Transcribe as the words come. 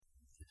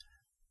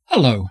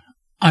Hello,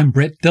 I'm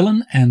Brett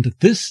Dillon and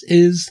this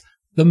is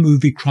The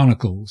Movie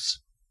Chronicles.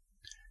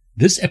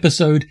 This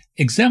episode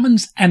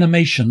examines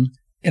animation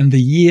in the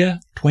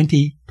year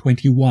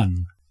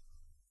 2021.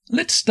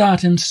 Let's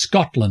start in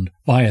Scotland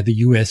via the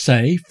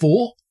USA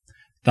for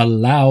The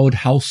Loud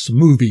House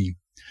Movie.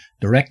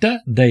 Director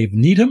Dave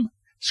Needham,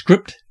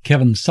 script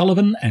Kevin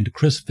Sullivan and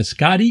Chris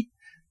Viscardi,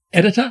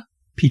 editor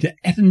Peter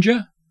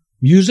Ettinger,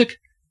 music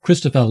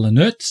Christopher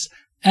Lennertz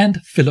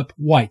and Philip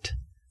White,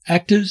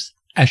 actors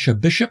Asher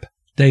Bishop,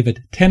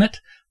 David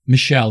Tennant,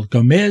 Michelle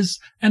Gomez,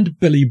 and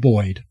Billy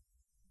Boyd.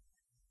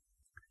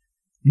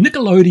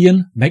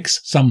 Nickelodeon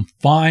makes some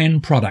fine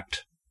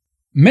product.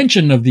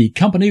 Mention of the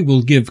company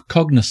will give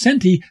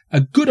cognoscenti a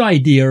good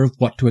idea of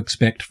what to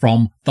expect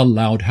from The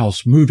Loud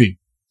House Movie.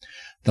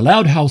 The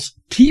Loud House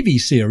TV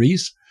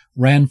series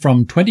ran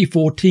from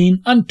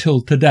 2014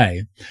 until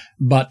today,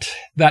 but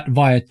that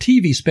via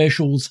TV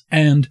specials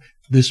and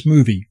this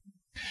movie.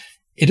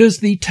 It is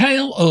the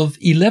tale of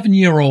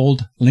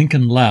 11-year-old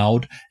Lincoln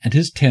Loud and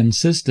his 10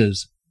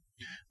 sisters.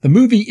 The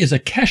movie is a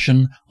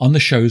cash-in on the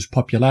show's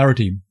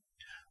popularity.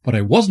 What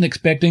I wasn't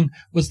expecting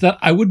was that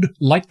I would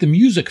like the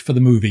music for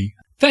the movie.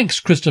 Thanks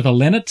Christopher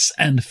Lennertz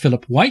and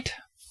Philip White.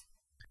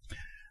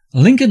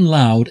 Lincoln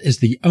Loud is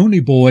the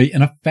only boy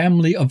in a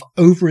family of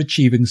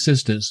overachieving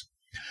sisters.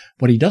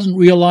 What he doesn't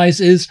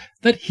realize is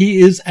that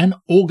he is an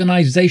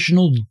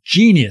organizational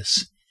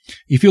genius.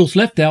 He feels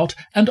left out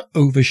and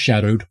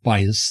overshadowed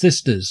by his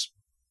sisters.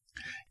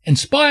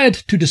 Inspired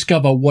to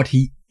discover what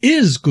he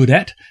is good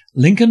at,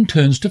 Lincoln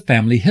turns to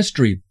family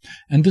history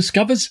and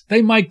discovers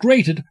they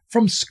migrated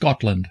from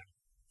Scotland.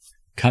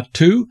 Cut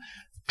to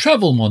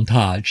travel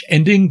montage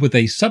ending with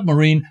a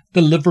submarine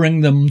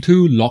delivering them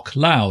to Loch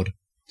Loud.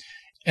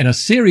 In a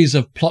series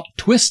of plot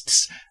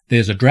twists,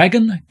 there's a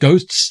dragon,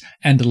 ghosts,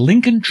 and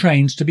Lincoln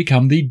trains to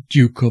become the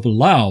Duke of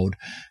Loud.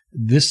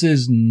 This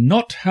is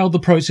not how the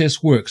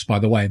process works, by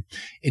the way.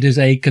 It is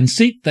a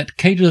conceit that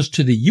caters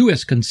to the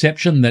US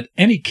conception that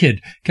any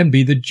kid can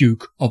be the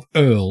Duke of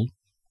Earl.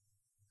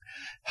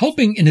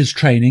 Helping in his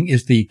training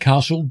is the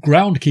castle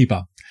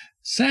groundkeeper.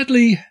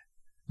 Sadly,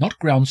 not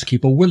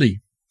groundskeeper Willie.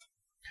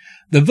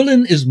 The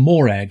villain is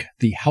Morag,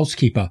 the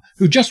housekeeper,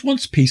 who just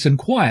wants peace and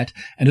quiet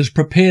and is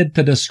prepared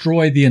to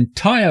destroy the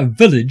entire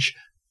village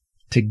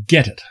to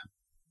get it.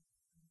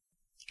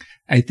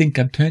 I think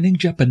I'm turning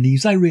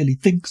Japanese, I really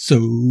think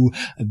so.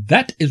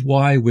 That is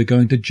why we're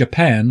going to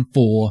Japan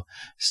for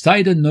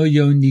Saida no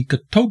yo ni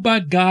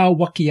kotoba ga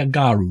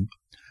wakiagaru.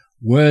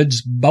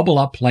 Words bubble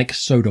up like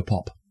soda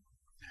pop.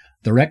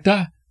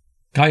 Director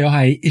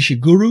Kayohei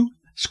Ishiguro,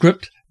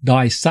 script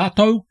Dai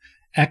Sato,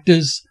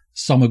 actors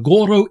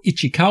Samagoro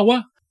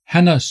Ichikawa,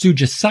 Hana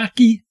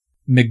Sujisaki,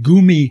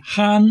 Megumi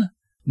Han,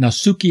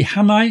 Nasuki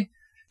Hanai,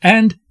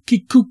 and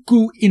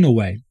Kikuku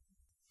Inoue.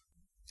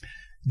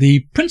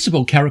 The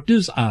principal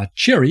characters are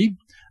Cherry,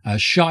 a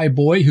shy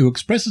boy who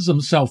expresses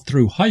himself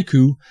through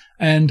haiku,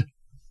 and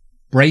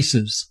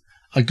Braces,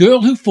 a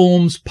girl who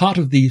forms part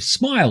of the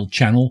Smile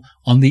channel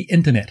on the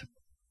internet.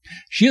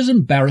 She is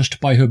embarrassed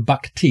by her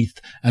buck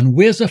teeth and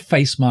wears a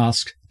face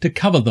mask to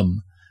cover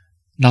them.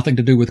 Nothing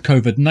to do with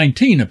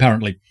COVID-19,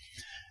 apparently.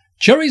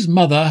 Cherry's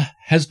mother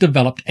has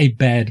developed a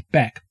bad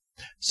back,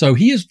 so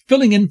he is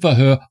filling in for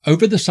her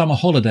over the summer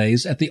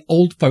holidays at the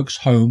old folks'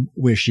 home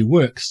where she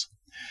works.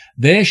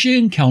 There she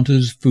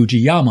encounters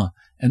Fujiyama,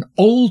 an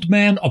old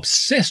man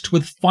obsessed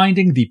with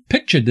finding the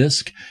picture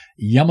disc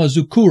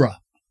Yamazukura.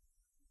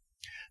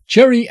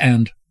 Cherry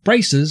and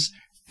Braces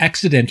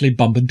accidentally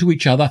bump into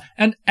each other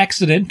and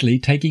accidentally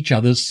take each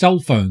other's cell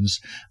phones.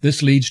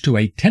 This leads to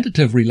a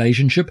tentative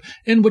relationship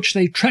in which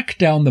they track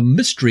down the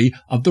mystery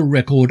of the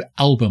record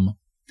album.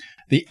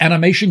 The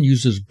animation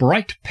uses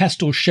bright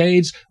pastel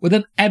shades with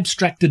an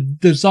abstracted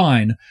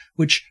design,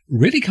 which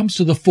really comes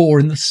to the fore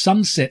in the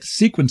sunset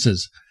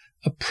sequences.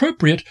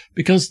 Appropriate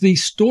because the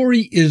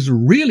story is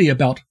really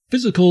about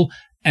physical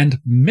and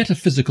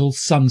metaphysical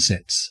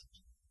sunsets.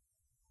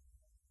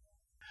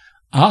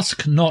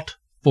 Ask not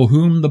for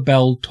whom the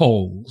bell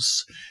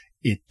tolls.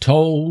 It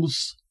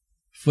tolls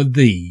for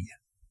thee.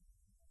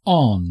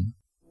 On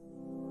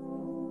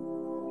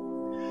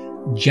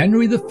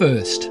January the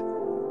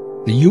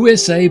 1st, the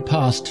USA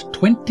passed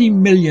 20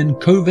 million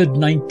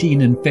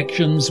COVID-19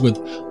 infections with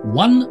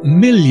 1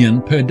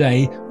 million per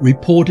day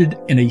reported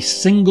in a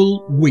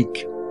single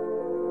week.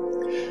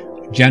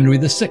 January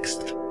the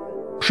 6th,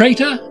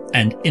 traitor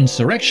and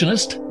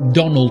insurrectionist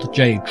Donald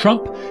J.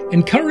 Trump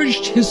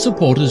encouraged his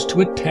supporters to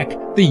attack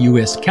the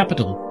US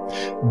Capitol.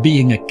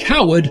 Being a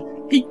coward,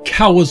 he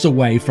cowers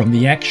away from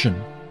the action.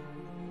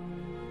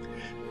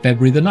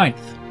 February the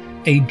 9th,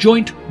 a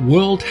joint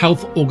World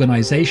Health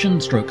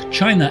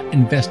Organization/China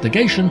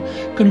investigation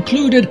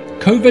concluded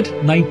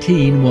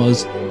COVID-19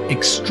 was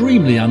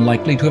extremely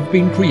unlikely to have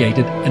been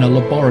created in a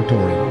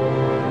laboratory.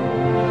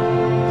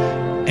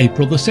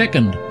 April the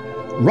 2nd,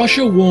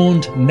 Russia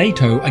warned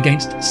NATO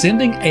against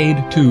sending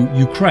aid to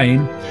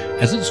Ukraine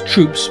as its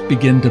troops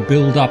begin to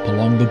build up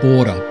along the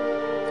border.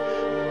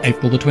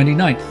 April the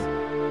 29th,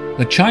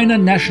 the China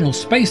National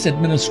Space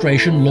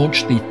Administration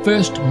launched the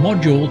first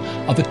module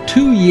of a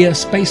 2-year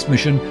space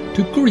mission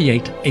to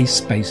create a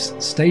space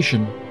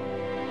station.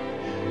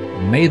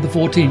 May the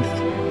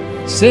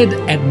 14th, said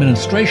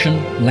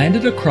administration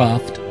landed a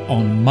craft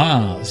on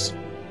Mars.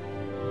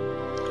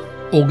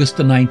 August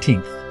the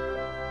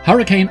 19th,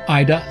 Hurricane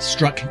Ida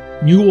struck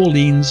New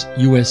Orleans,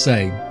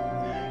 USA.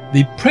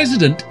 The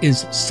president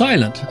is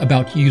silent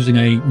about using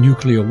a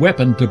nuclear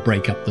weapon to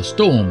break up the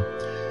storm.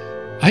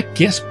 I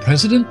guess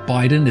President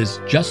Biden is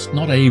just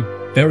not a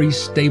very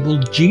stable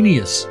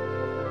genius.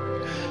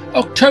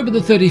 October the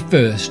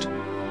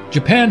 31st,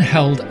 Japan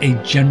held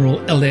a general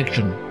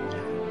election.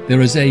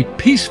 There is a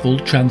peaceful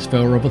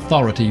transfer of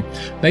authority,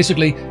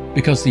 basically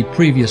because the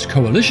previous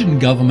coalition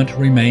government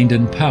remained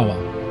in power.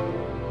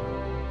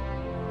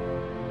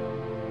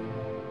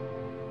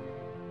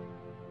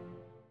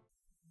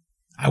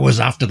 I was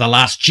after the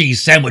last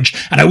cheese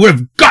sandwich, and I would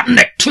have gotten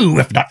it too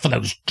if not for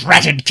those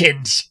dratted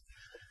kids.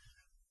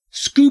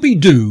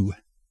 Scooby-Doo,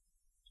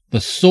 The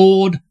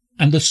Sword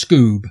and the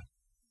Scoob.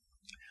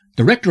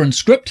 Director and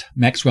script,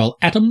 Maxwell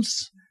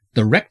Atoms.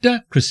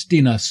 Director,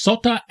 Christina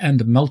Sotta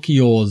and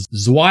Melchior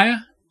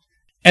Zweier.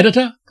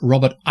 Editor,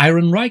 Robert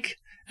Ehrenreich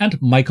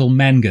and Michael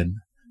Mangan.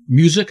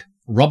 Music,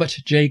 Robert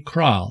J.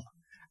 Kral.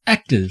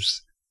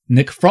 Actors,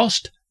 Nick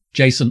Frost,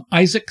 Jason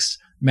Isaacs,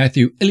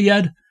 Matthew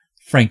Iliad,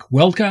 Frank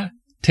Welker,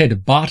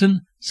 Ted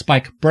Barton,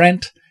 Spike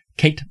Brandt,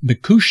 Kate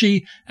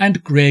Mikushi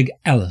and Greg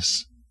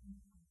Ellis.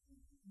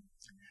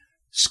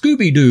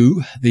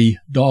 Scooby-Doo, the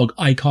dog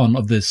icon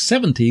of the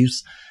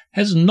 70s,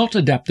 has not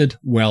adapted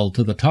well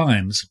to the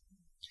times.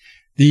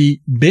 The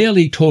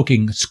barely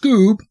talking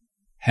Scoob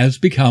has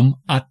become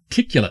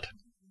articulate.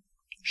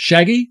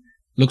 Shaggy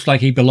looks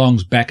like he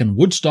belongs back in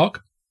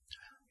Woodstock.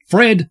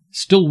 Fred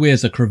still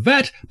wears a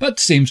cravat but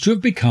seems to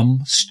have become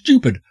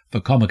stupid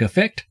for comic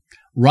effect,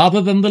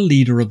 rather than the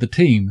leader of the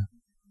team.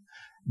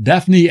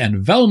 Daphne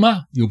and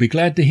Velma, you'll be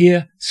glad to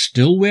hear,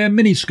 still wear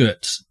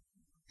miniskirts.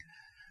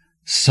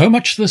 So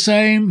much the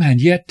same,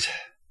 and yet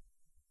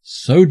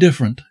so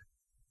different.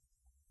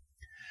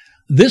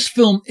 This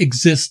film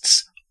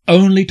exists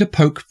only to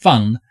poke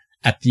fun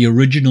at the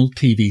original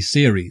TV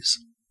series.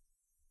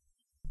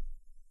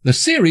 The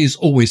series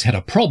always had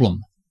a problem.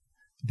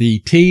 The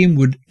team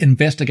would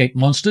investigate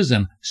monsters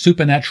and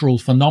supernatural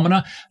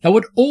phenomena that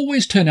would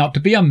always turn out to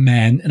be a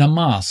man in a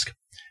mask.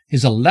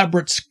 His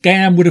elaborate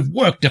scam would have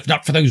worked if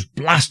not for those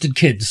blasted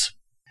kids.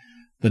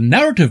 The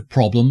narrative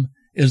problem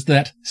is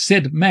that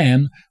said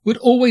man would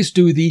always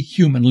do the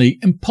humanly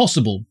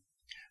impossible.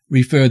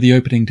 Refer the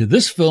opening to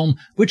this film,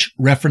 which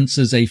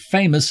references a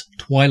famous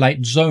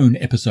Twilight Zone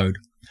episode.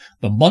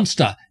 The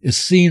monster is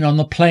seen on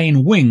the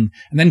plane wing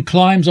and then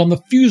climbs on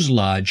the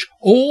fuselage,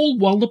 all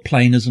while the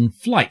plane is in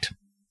flight.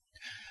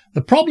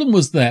 The problem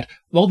was that,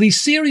 while the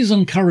series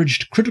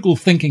encouraged critical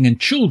thinking in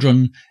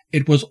children,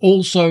 it was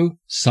also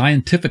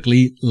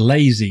scientifically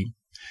lazy.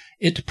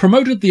 It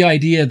promoted the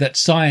idea that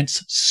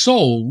science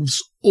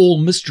solves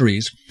all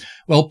mysteries,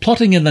 while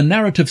plotting in the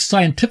narrative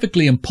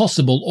scientifically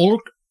impossible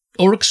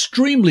or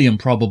extremely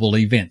improbable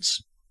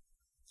events.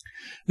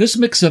 This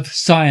mix of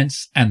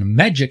science and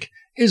magic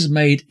is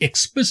made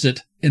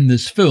explicit in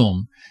this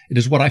film. It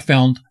is what I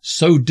found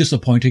so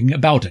disappointing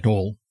about it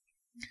all.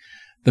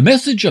 The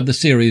message of the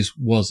series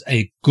was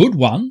a good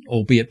one,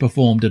 albeit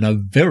performed in a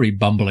very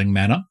bumbling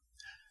manner.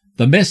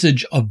 The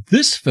message of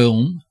this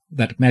film,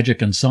 that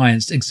magic and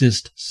science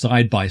exist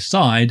side by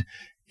side,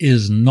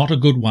 is not a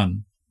good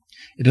one.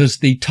 It is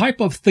the type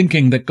of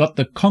thinking that got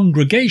the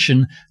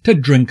congregation to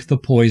drink the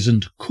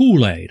poisoned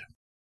Kool-Aid.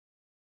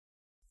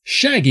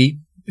 Shaggy,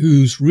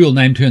 whose real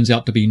name turns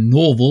out to be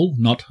Norval,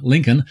 not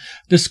Lincoln,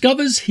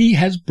 discovers he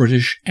has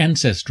British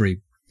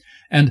ancestry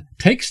and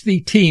takes the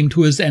team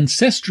to his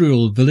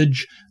ancestral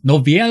village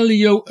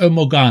Noviello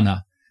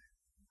Morgana,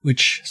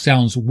 which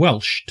sounds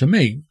Welsh to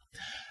me.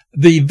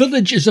 The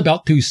village is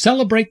about to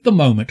celebrate the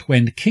moment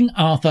when King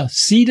Arthur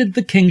ceded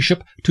the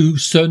kingship to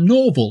Sir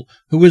Norval,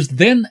 who was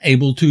then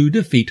able to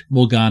defeat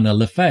Morgana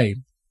Le Fay.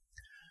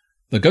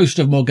 The ghost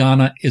of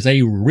Morgana is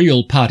a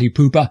real party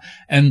pooper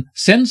and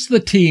sends the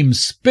team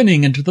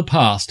spinning into the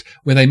past,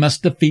 where they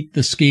must defeat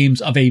the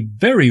schemes of a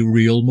very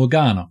real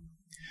Morgana.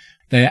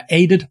 They are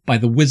aided by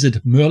the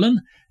wizard Merlin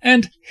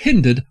and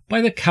hindered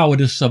by the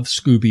cowardice of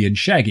Scooby and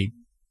Shaggy.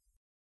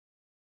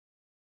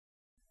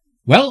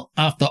 Well,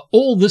 after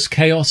all this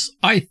chaos,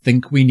 I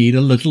think we need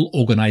a little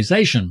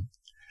organization.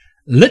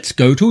 Let's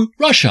go to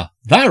Russia.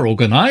 They're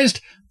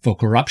organized for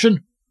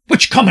corruption.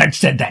 Which comrade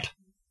said that?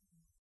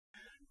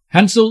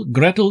 Hansel,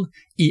 Gretel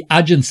и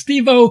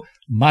Agentstwo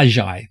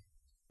Magi.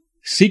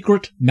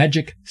 Secret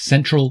Magic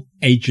Central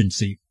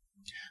Agency.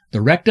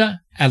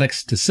 Director,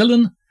 Alex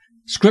Tsilin.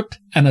 Script,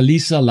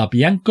 Annalisa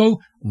Labianco,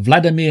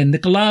 Vladimir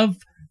Nikolaev,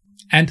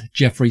 and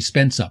Jeffrey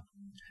Spencer.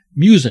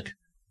 Music,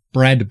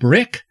 Brad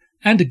Breck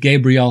and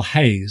Gabriel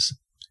Hayes.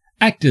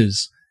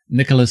 Actors,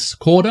 Nicholas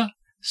Corder,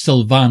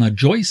 Sylvana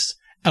Joyce,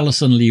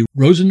 Alison Lee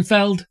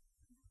Rosenfeld,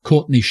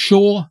 Courtney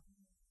Shaw,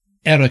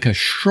 Erica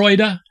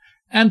Schroeder,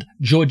 and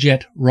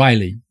Georgette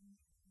Riley.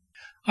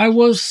 I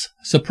was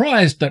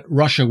surprised that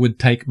Russia would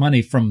take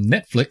money from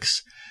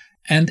Netflix,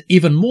 and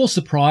even more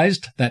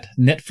surprised that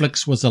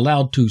Netflix was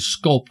allowed to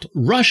sculpt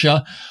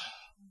Russia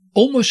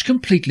almost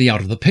completely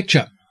out of the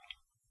picture.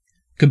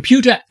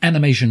 Computer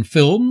animation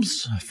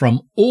films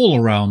from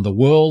all around the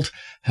world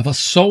have a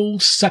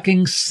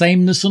soul-sucking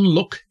sameness in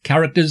look,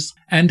 characters,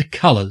 and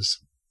colours.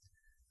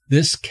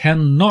 This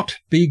cannot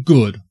be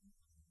good.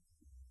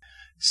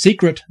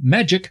 Secret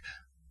Magic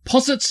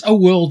posits a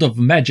world of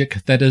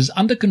magic that is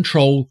under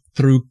control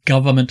through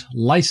government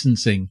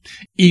licensing.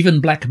 Even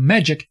black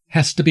magic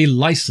has to be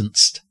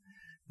licensed.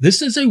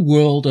 This is a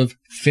world of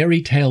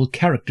fairy tale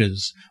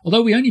characters,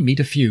 although we only meet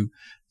a few.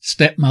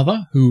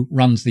 Stepmother, who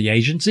runs the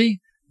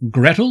agency,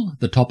 Gretel,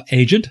 the top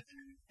agent,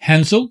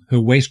 Hansel, her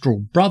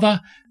wastrel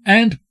brother,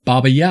 and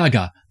Baba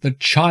Yaga, the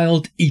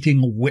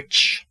child-eating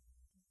witch.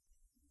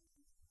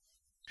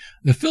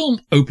 The film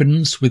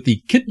opens with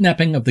the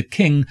kidnapping of the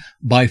king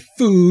by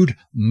food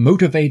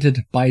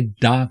motivated by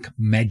dark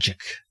magic.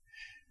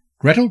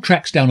 Gretel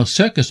tracks down a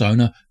circus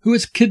owner who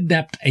has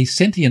kidnapped a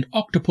sentient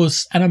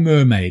octopus and a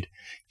mermaid.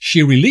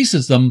 She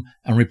releases them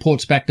and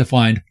reports back to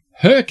find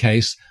her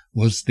case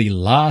was the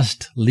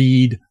last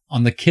lead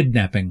on the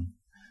kidnapping.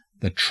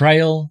 The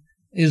trail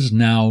is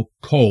now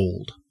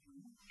cold.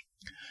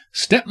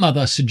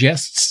 Stepmother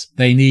suggests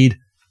they need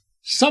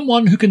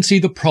someone who can see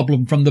the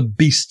problem from the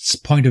beast's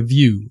point of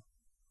view.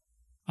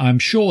 I'm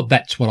sure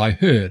that's what I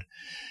heard.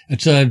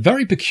 It's a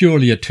very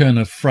peculiar turn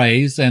of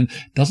phrase and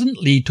doesn't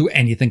lead to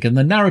anything in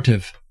the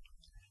narrative.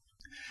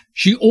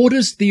 She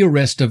orders the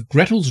arrest of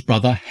Gretel's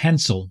brother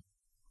Hansel.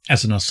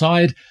 As an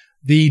aside,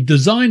 the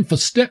design for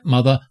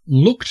Stepmother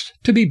looked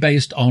to be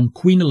based on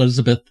Queen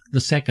Elizabeth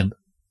II.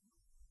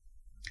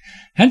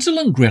 Hansel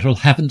and Gretel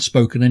haven't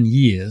spoken in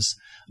years.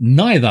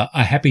 Neither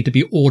are happy to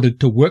be ordered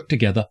to work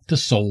together to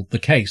solve the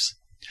case.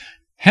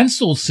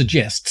 Hansel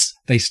suggests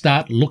they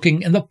start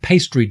looking in the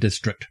pastry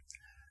district.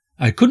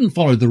 I couldn't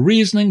follow the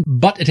reasoning,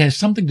 but it has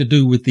something to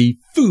do with the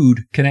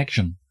food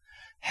connection.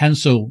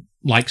 Hansel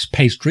likes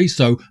pastry,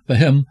 so for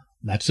him,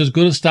 that's as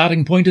good a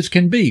starting point as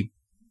can be.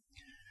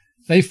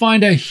 They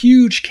find a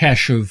huge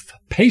cache of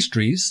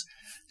pastries,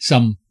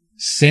 some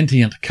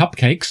sentient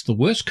cupcakes, the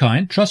worst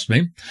kind, trust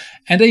me,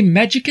 and a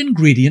magic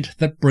ingredient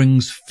that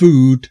brings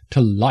food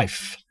to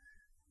life.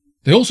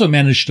 They also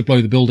managed to blow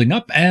the building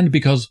up, and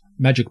because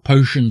magic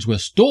potions were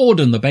stored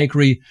in the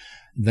bakery,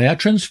 they are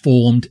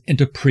transformed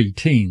into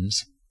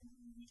pre-teens.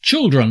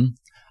 Children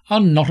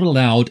are not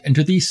allowed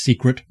into the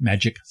secret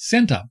magic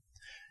center.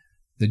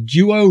 The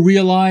duo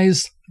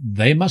realize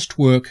they must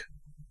work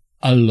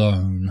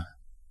alone.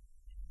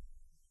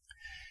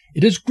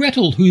 It is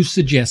Gretel who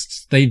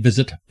suggests they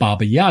visit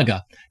Baba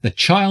Yaga, the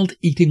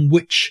child-eating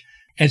witch,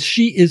 as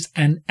she is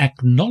an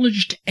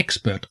acknowledged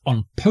expert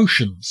on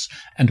potions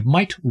and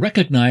might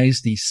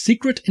recognize the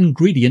secret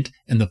ingredient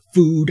in the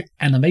food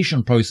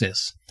animation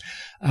process.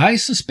 I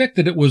suspect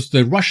that it was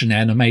the Russian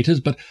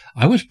animators, but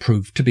I was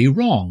proved to be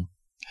wrong.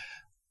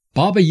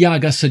 Baba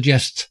Yaga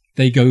suggests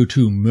they go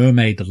to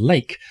Mermaid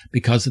Lake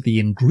because the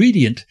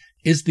ingredient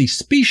is the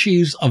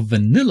species of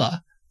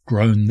vanilla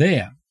grown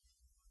there.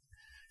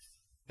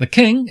 The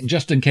king,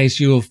 just in case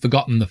you have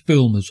forgotten the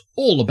film is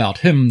all about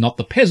him, not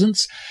the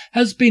peasants,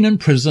 has been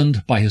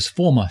imprisoned by his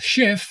former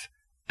chef,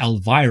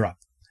 Elvira.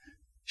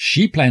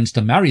 She plans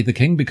to marry the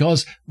king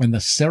because when the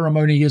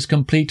ceremony is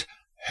complete,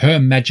 her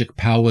magic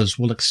powers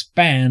will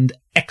expand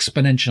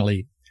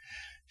exponentially.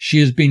 She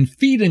has been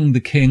feeding the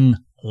king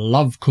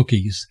love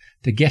cookies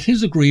to get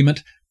his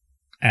agreement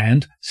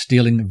and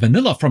stealing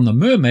vanilla from the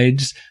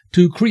mermaids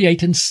to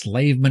create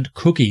enslavement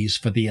cookies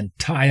for the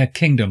entire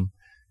kingdom.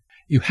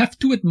 You have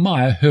to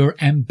admire her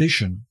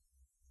ambition.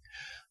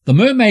 The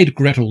mermaid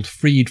Gretel,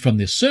 freed from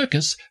the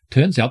circus,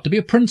 turns out to be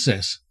a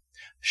princess.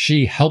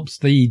 She helps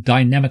the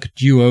dynamic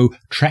duo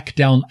track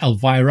down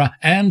Elvira,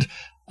 and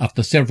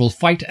after several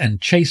fight and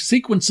chase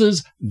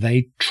sequences,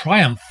 they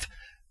triumph.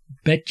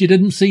 Bet you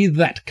didn't see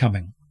that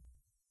coming.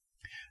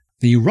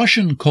 The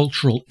Russian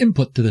cultural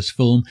input to this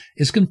film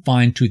is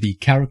confined to the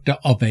character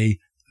of a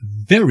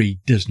very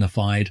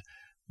Disneyfied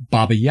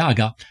Baba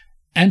Yaga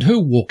and her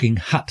walking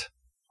hut.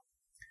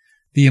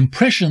 The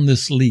impression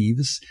this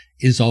leaves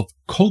is of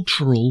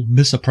cultural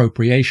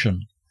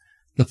misappropriation.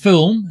 The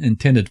film,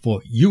 intended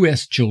for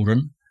US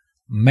children,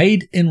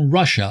 made in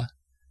Russia,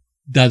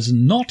 does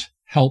not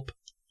help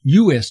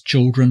US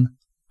children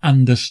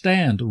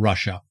understand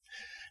Russia.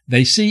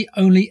 They see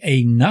only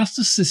a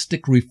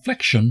narcissistic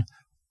reflection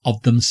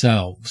of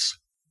themselves.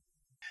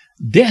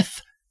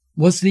 Death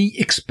was the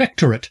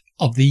expectorate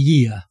of the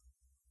year.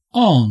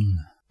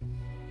 On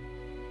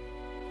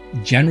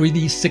January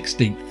the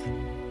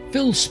 16th.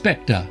 Phil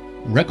Spector,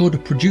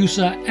 record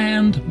producer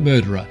and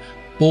murderer,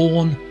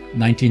 born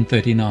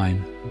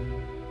 1939.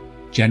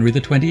 January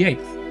the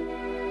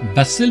 28th.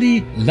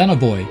 Vasily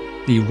Lanovoy,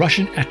 the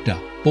Russian actor,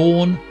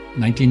 born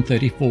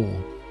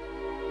 1934.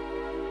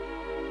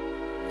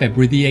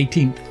 February the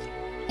 18th.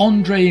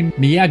 Andrei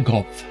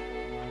Myagov,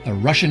 a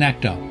Russian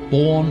actor,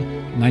 born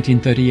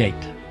 1938.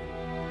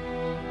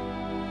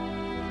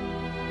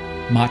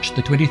 March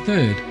the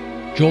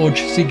 23rd.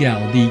 George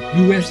Segal, the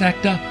US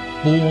actor,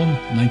 born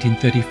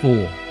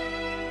 1934.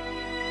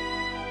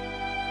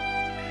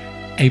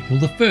 April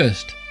the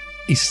 1st,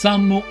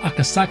 Isamu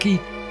Akasaki,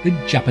 the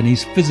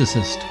Japanese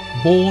physicist,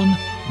 born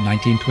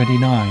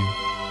 1929.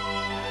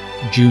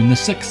 June the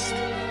 6th,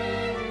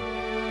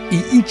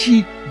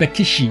 Eiichi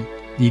Bekishi,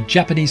 the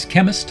Japanese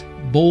chemist,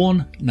 born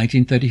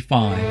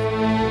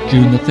 1935.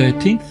 June the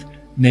 13th,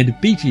 Ned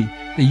Beatty,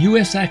 the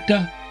US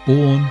actor,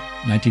 born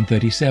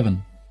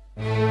 1937.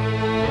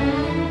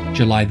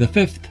 July the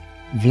 5th,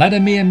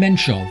 Vladimir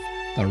Menshov,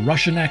 the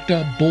Russian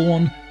actor,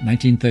 born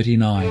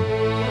 1939.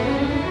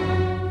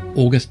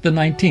 August the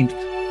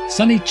 19th,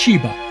 Sonny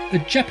Chiba, the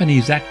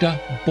Japanese actor,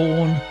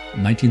 born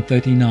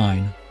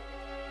 1939.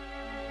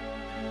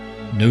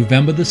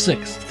 November the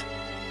 6th,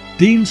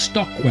 Dean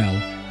Stockwell,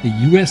 the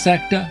US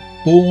actor,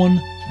 born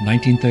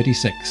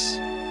 1936.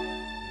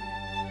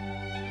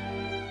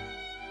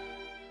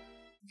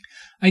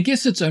 I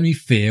guess it's only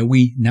fair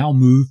we now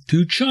move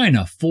to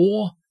China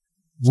for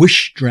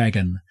Wish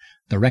Dragon.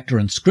 Director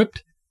and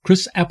script,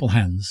 Chris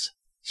Applehans.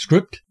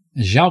 Script,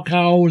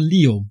 Zhaogao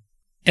Liu.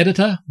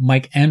 Editor,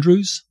 Mike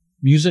Andrews.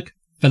 Music,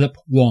 Philip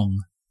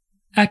Wong.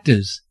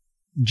 Actors,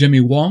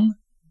 Jimmy Wong,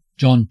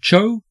 John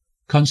Cho,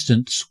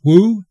 Constance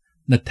Wu,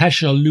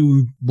 Natasha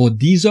Liu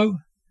Bordizzo,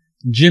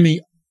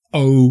 Jimmy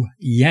O.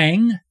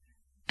 Yang,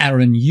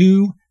 Aaron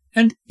Yu,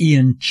 and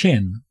Ian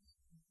Chen.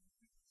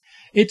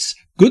 It's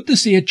good to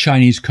see a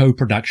Chinese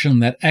co-production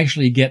that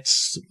actually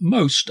gets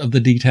most of the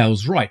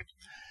details right.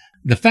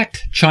 The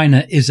fact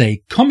China is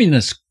a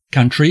communist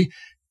country,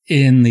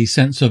 in the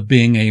sense of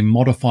being a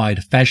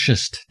modified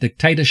fascist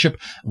dictatorship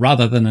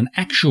rather than an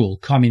actual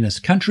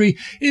communist country,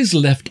 is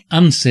left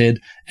unsaid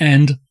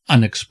and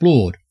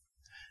unexplored.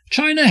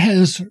 China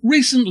has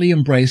recently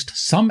embraced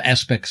some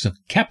aspects of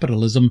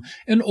capitalism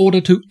in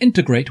order to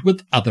integrate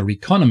with other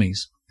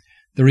economies.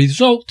 The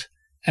result,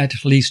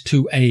 at least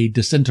to a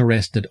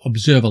disinterested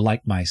observer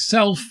like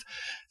myself,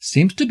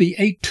 seems to be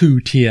a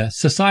two-tier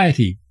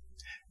society.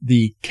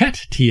 The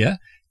cat tier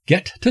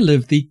get to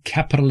live the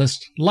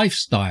capitalist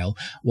lifestyle,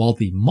 while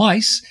the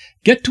mice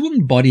get to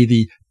embody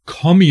the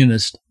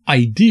communist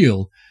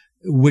ideal,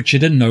 which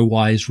it in no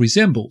wise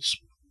resembles.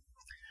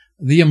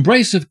 The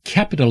embrace of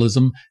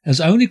capitalism has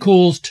only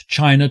caused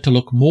China to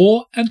look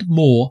more and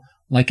more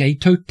like a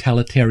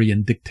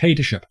totalitarian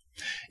dictatorship.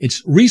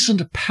 Its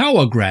recent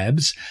power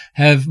grabs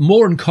have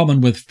more in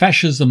common with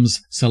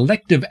fascism's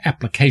selective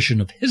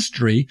application of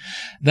history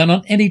than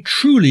on any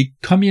truly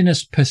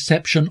communist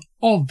perception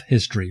of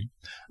history.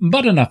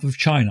 But enough of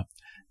China.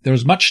 There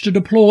is much to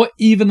deplore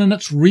even in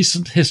its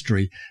recent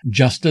history,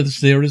 just as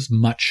there is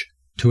much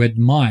to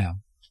admire.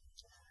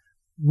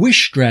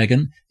 Wish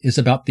Dragon is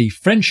about the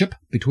friendship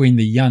between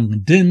the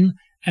young Din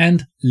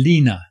and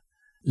Lina.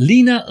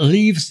 Lina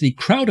leaves the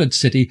crowded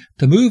city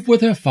to move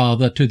with her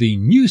father to the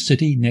new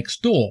city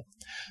next door.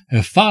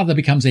 Her father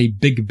becomes a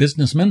big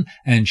businessman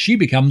and she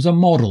becomes a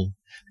model.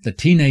 The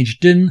teenage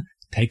Din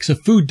takes a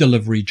food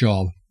delivery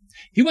job.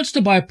 He wants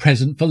to buy a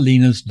present for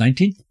Lina's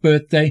 19th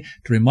birthday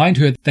to remind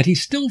her that he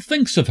still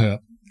thinks of her.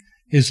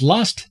 His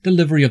last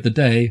delivery of the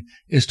day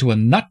is to a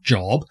nut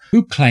job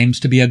who claims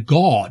to be a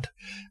god.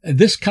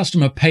 This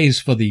customer pays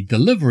for the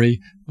delivery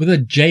with a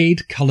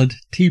jade-coloured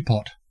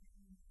teapot.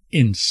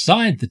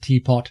 Inside the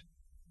teapot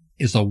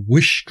is a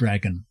wish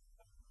dragon.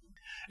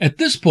 At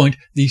this point,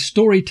 the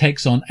story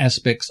takes on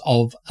aspects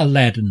of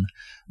Aladdin,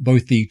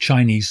 both the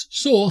Chinese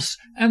source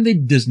and the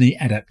Disney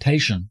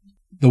adaptation.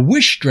 The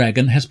wish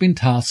dragon has been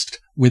tasked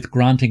with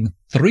granting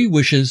 3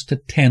 wishes to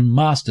 10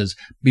 masters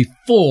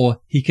before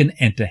he can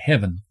enter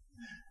heaven.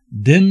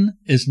 Din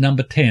is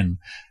number 10.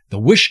 The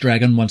wish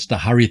dragon wants to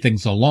hurry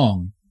things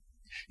along.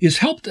 He is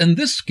helped in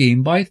this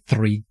scheme by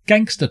 3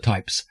 gangster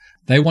types.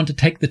 They want to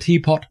take the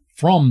teapot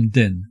from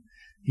Din.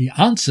 He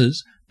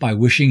answers by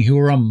wishing he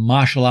were a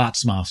martial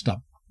arts master.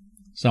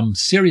 Some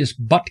serious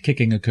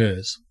butt-kicking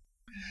occurs.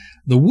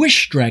 The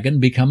wish dragon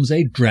becomes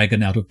a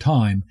dragon out of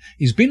time.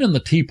 He's been in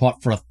the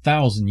teapot for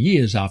 1,000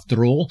 years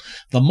after all.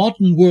 The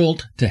modern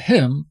world, to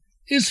him,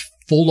 is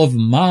full of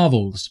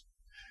marvels.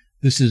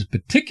 This is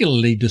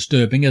particularly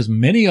disturbing as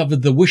many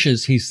of the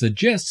wishes he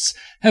suggests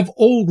have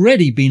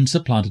already been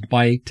supplanted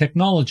by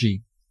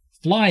technology.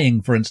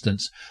 Flying, for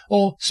instance,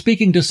 or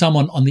speaking to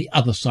someone on the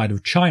other side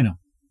of China.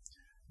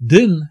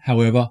 Din,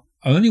 however,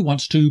 only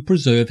wants to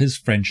preserve his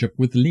friendship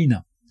with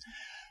Lina.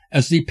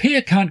 As the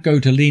pair can't go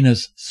to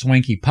Lina's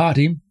swanky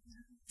party,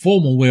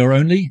 formal wear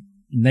only,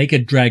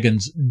 naked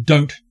dragons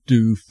don't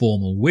do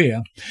formal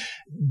wear,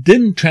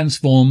 Din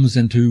transforms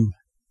into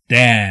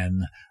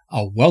Dan,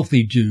 a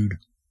wealthy dude.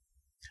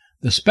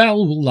 The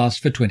spell will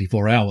last for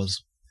 24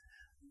 hours.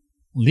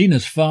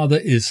 Lina's father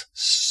is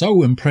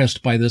so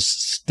impressed by this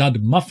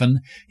stud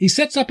muffin, he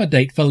sets up a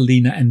date for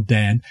Lina and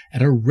Dan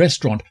at a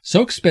restaurant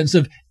so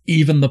expensive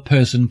even the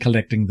person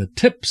collecting the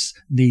tips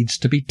needs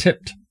to be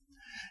tipped.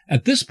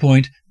 At this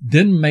point,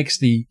 Din makes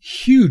the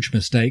huge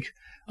mistake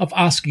of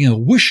asking a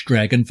wish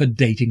dragon for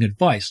dating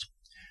advice.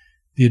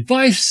 The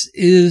advice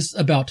is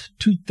about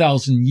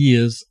 2,000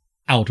 years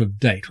out of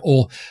date,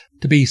 or,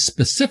 to be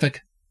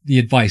specific, The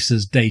advice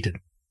is dated.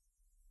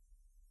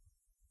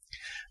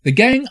 The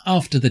gang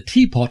after the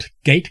Teapot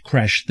gate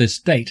crash this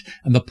date,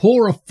 and the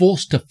poor are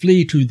forced to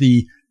flee to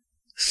the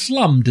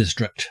slum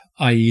district,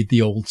 i.e.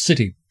 the old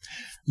city.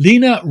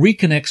 Lena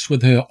reconnects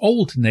with her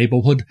old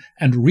neighborhood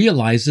and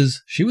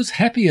realizes she was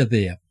happier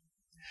there.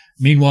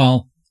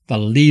 Meanwhile, the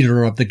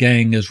leader of the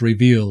gang is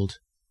revealed.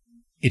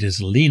 It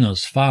is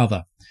Lena's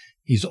father.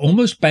 He's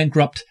almost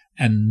bankrupt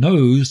and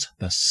knows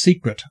the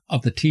secret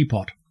of the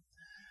teapot.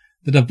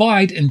 The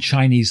divide in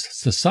Chinese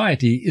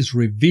society is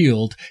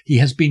revealed. He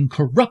has been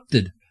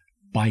corrupted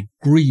by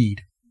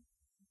greed.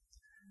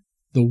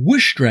 The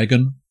Wish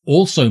Dragon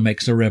also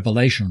makes a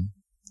revelation.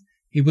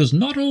 He was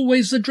not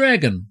always a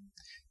dragon.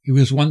 He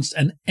was once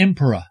an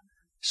emperor,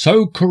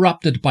 so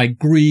corrupted by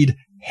greed,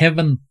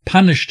 heaven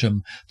punished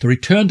him to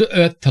return to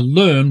earth to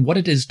learn what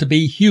it is to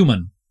be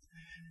human.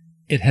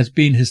 It has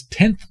been his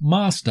 10th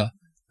master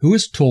who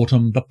has taught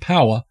him the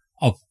power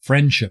of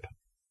friendship.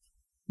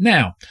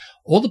 Now,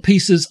 all the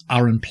pieces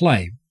are in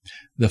play.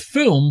 The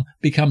film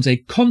becomes a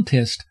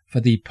contest for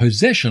the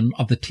possession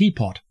of the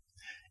teapot.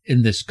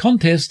 In this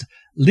contest,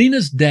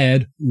 Lena's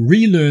dad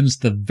relearns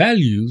the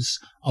values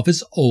of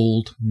his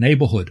old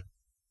neighborhood.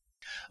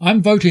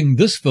 I'm voting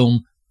this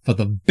film for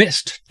the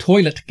best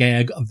toilet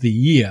gag of the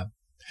year.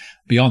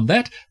 Beyond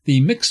that, the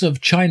mix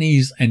of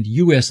Chinese and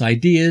US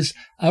ideas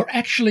are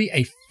actually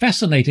a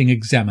fascinating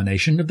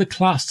examination of the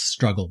class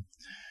struggle.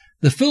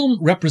 The film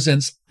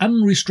represents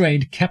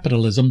unrestrained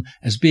capitalism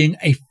as being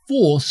a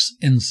force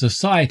in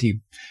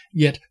society,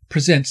 yet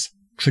presents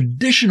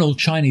traditional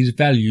Chinese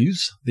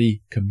values,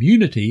 the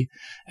community,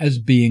 as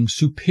being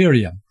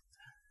superior.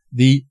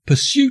 The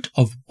pursuit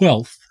of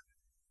wealth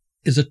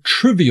is a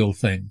trivial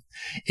thing.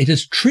 It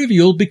is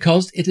trivial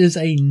because it is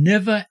a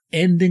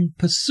never-ending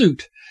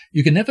pursuit.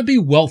 You can never be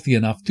wealthy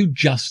enough to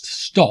just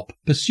stop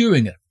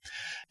pursuing it.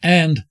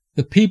 And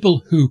the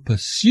people who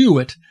pursue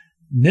it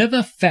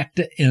never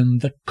factor in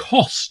the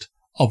cost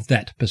of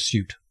that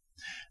pursuit.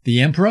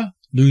 The emperor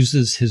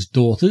loses his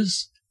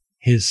daughters,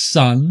 his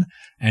son,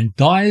 and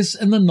dies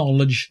in the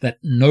knowledge that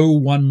no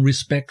one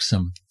respects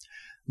him.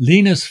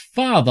 Lena's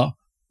father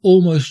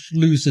almost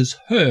loses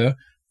her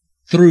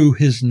through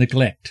his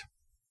neglect.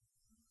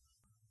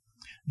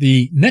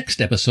 The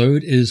next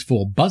episode is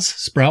for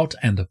Buzzsprout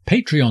and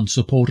Patreon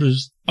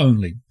supporters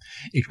only.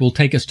 It will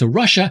take us to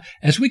Russia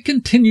as we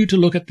continue to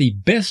look at the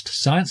best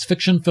science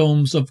fiction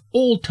films of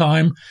all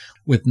time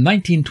with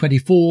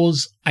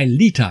 1924's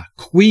Aelita,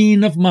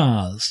 Queen of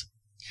Mars.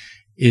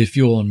 If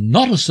you're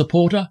not a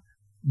supporter,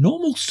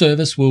 normal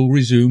service will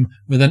resume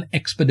with an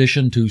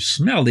expedition to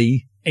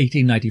smelly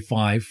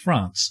 1895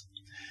 France.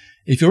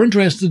 If you're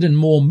interested in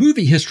more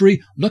movie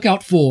history, look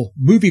out for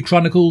Movie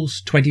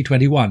Chronicles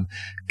 2021,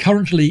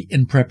 currently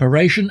in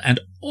preparation and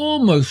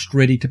almost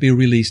ready to be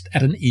released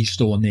at an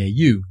e-store near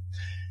you.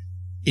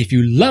 If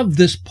you love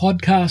this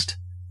podcast,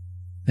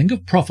 think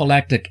of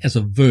prophylactic as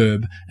a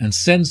verb and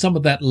send some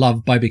of that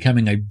love by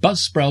becoming a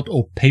Buzzsprout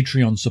or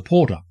Patreon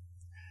supporter.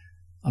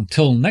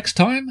 Until next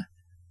time,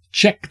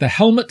 check the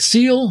helmet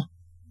seal,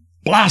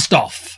 blast off!